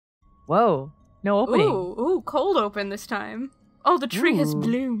Whoa. No opening. Ooh, cold open this time. Oh, the tree has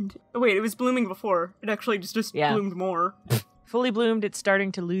bloomed. Oh, wait, it was blooming before. It actually just bloomed more. Fully bloomed, it's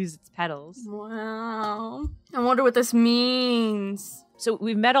starting to lose its petals. Wow. I wonder what this means. So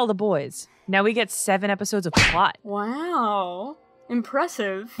we've met all the boys. Now we get 7 episodes of plot. Wow.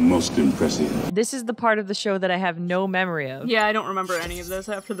 Impressive. Most impressive. This is the part of the show that I have no memory of. Yeah, I don't remember any of this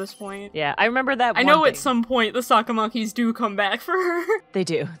after this point. Yeah, I remember that I know at some point the Sakamakis do come back for her. They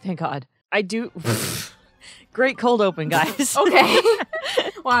do, thank God. I do. Great cold open, guys. Okay.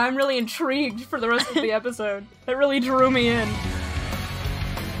 Wow, I'm really intrigued for the rest of the episode. That really drew me in.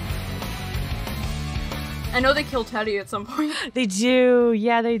 I know they kill Teddy at some point. They do.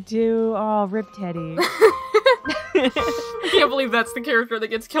 Yeah, they do. Oh, rip Teddy. I can't believe that's the character that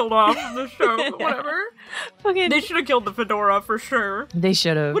gets killed off of the show, but whatever. Fucking... They should have killed the fedora for sure. They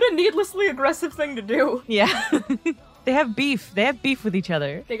should have. What a needlessly aggressive thing to do. Yeah. They have beef. They have beef with each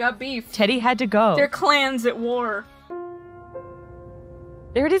other. They got beef. Teddy had to go. They're clans at war.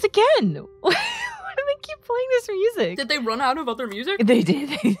 There it is again. Why do they keep playing this music? Did they run out of other music? They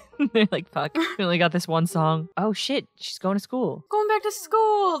did. They're like, fuck, we only got this one song. Oh shit, she's going to school. Going back to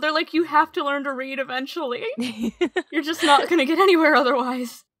school. They're like, you have to learn to read eventually. You're just not gonna get anywhere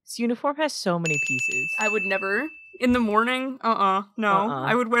otherwise. This uniform has so many pieces. I would never. In the morning? No.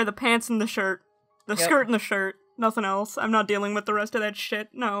 I would wear the pants and the shirt. The skirt and the shirt. Nothing else. I'm not dealing with the rest of that shit.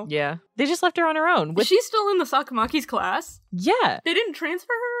 No. Yeah. They just left her on her own. Is she still in the Sakamaki's class? Yeah. They didn't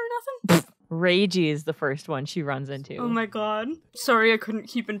transfer her or nothing? Reiji is the first one she runs into. Oh my god. Sorry I couldn't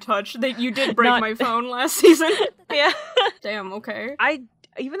keep in touch. You did break my phone last season. Yeah. Damn, okay.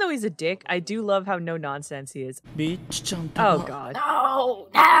 Even though he's a dick, I do love how no nonsense he is. Oh god. No!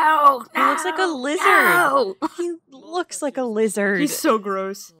 He looks like a lizard. No! He looks like a lizard. He's so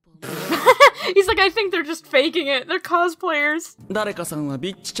gross. He's like, I think they're just faking it. They're cosplayers.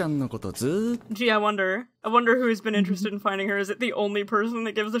 Gee, I wonder who's been interested in finding her. Is it the only person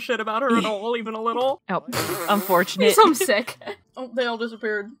that gives a shit about her at all, even a little? Oh, unfortunate. I'm sick. Oh, they all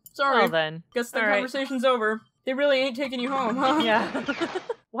disappeared. Sorry. Well then. Guess the conversation's over. They really ain't taking you home, huh? Yeah.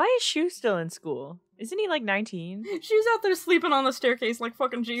 Why is Shu still in school? Isn't he like 19? She's out there sleeping on the staircase like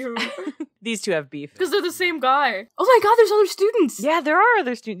fucking Jihu. These two have beef. Because they're the same guy. Oh my god, there's other students! Yeah, there are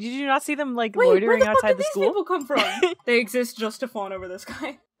other students. Did you not see them like loitering outside the school? Where the fuck did these people come from? They exist just to fawn over this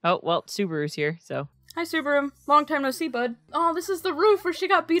guy. Oh, well, Subaru's here, so. Hi, Subaru. Long time no see, bud. Oh, this is the roof where she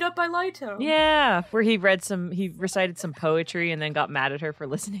got beat up by Laito. Yeah, where he recited some poetry and then got mad at her for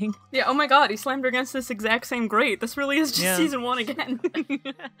listening. Yeah, oh my god, he slammed her against this exact same grate. This really is just season 1 again.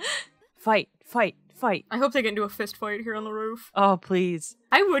 Fight, fight, fight. I hope they get into a fist fight here on the roof. Oh, please.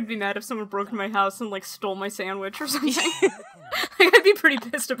 I would be mad if someone broke into my house and, like, stole my sandwich or something. Like, I'd be pretty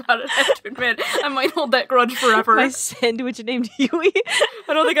pissed about it, I have to admit. I might hold that grudge forever. My sandwich named Yui.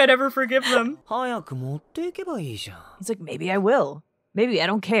 I don't think I'd ever forgive them. He's like, maybe I will. Maybe I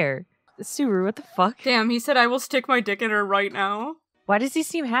don't care. Subaru, what the fuck? Damn, he said I will stick my dick in her right now. Why does he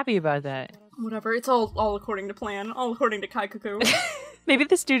seem happy about that? Whatever, it's all according to plan. All according to Kaikuku. Maybe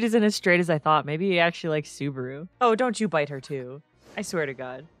this dude isn't as straight as I thought. Maybe he actually likes Subaru. Oh, don't you bite her too. I swear to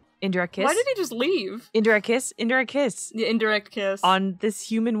God. Indirect kiss? Why did he just leave? Indirect kiss? Indirect kiss. The indirect kiss. On this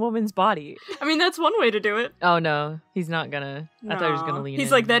human woman's body. I mean, that's one way to do it. Oh no, he's not gonna. I thought he was gonna lean in.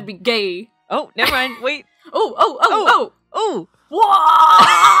 He's like, that'd be gay. Oh, never mind. Wait. Oh.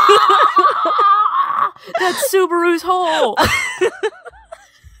 That's Subaru's hole.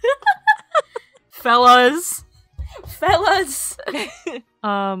 Fellas.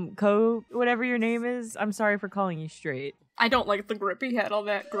 Ko, whatever your name is, I'm sorry for calling you straight. I don't like the grip he had on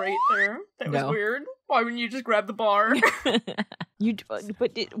that grate there. That was weird. Why wouldn't you just grab the bar?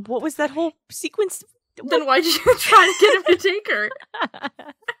 What was that whole sequence? Then why'd you try to get him to take her?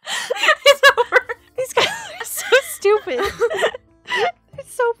 It's over. These guys are so stupid.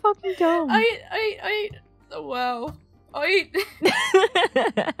 It's so fucking dumb. Oh, wow. I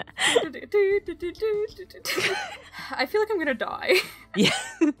feel like I'm gonna die. Yeah.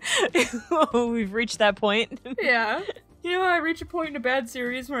 We've reached that point. Yeah. You know, I reach a point in a bad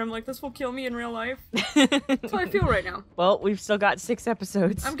series where I'm like, this will kill me in real life. That's how I feel right now. Well, we've still got 6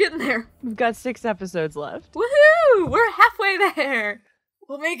 episodes. I'm getting there. We've got 6 episodes left. Woohoo! We're halfway there.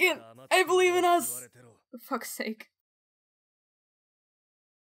 We'll make it. I believe in us. For fuck's sake.